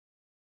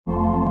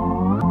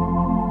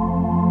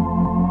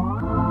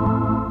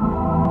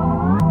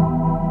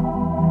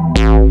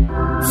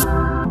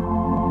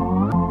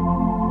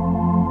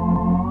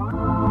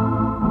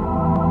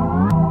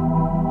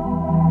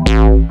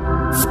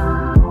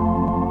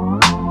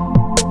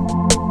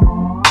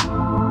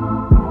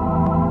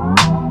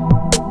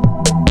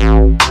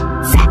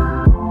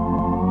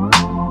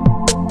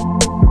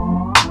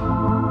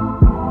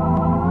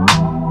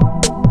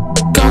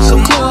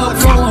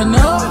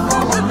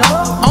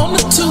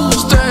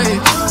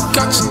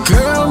Got your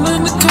girl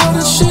in the car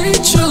that she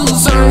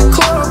choosing.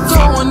 Club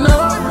going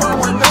up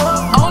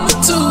on a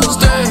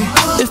Tuesday.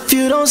 If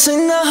you don't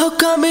sing the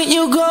hook on me,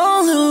 you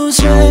gon' lose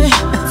me.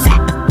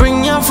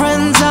 Bring your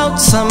friends out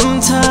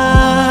sometime.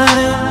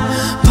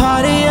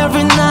 Party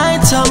every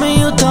night, tell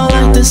me you don't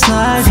like this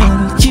life,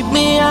 and keep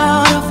me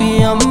out of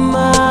your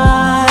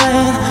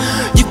mind.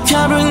 You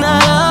can't bring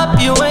that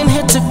up, you ain't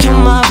here to kill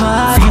my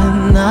vibe.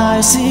 And I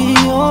see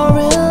you're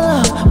in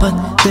love, but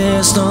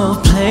there's no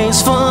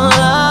place for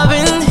love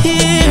in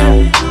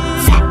here.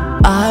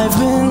 I've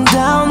been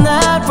down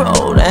that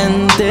road,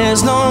 and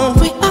there's no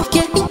way I'm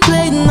getting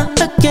played not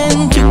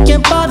again. You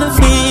can't bother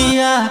me,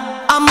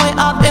 yeah. I'm way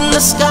up in the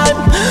sky.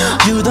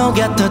 You don't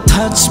get to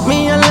touch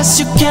me unless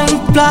you can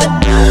fly.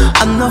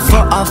 I know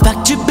for a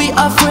fact you'd be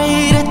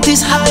afraid at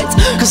these heights,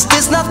 cause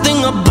there's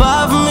nothing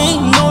above me,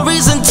 no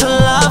reason to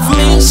love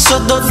me. So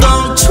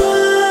don't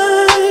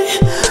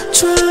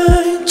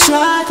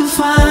try to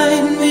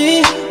find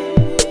me.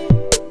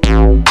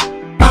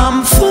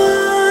 I'm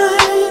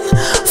fine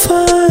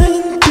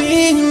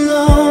being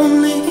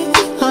lonely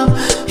up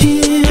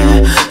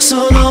here.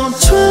 So don't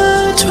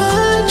try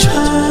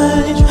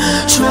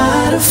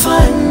to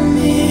find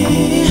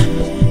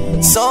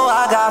me. So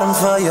I got 'em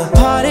for you.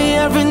 Party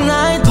every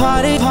night,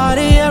 party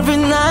every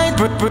night.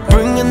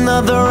 Bring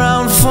another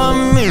round for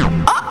me.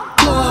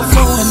 Club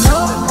going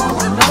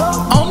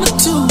up on a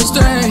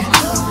Tuesday.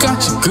 Got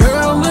your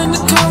girl in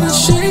the car that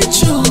she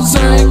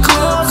choosing.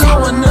 Club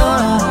going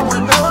up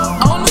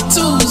on a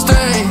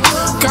Tuesday.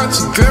 Got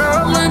your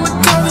girl in the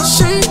car that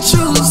she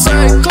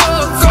choosing.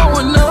 Club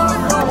going up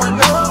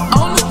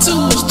on a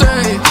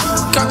Tuesday.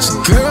 Got your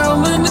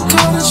girl in the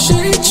car that she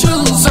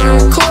choosing.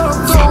 Club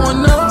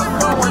going up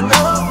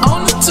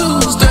on a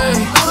Tuesday.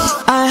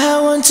 I had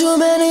one too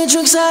many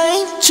drinks, I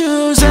ain't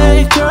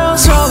choosing.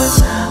 Girls always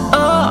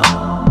up,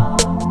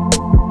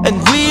 and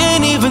we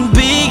ain't even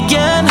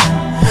began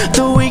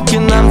the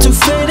weekend. I'm too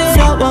faded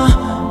out my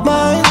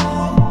mind,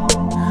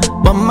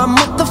 but my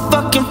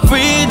motherfucking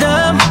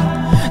freedom.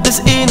 This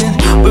evening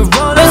we're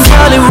rolling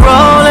Cali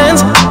Road.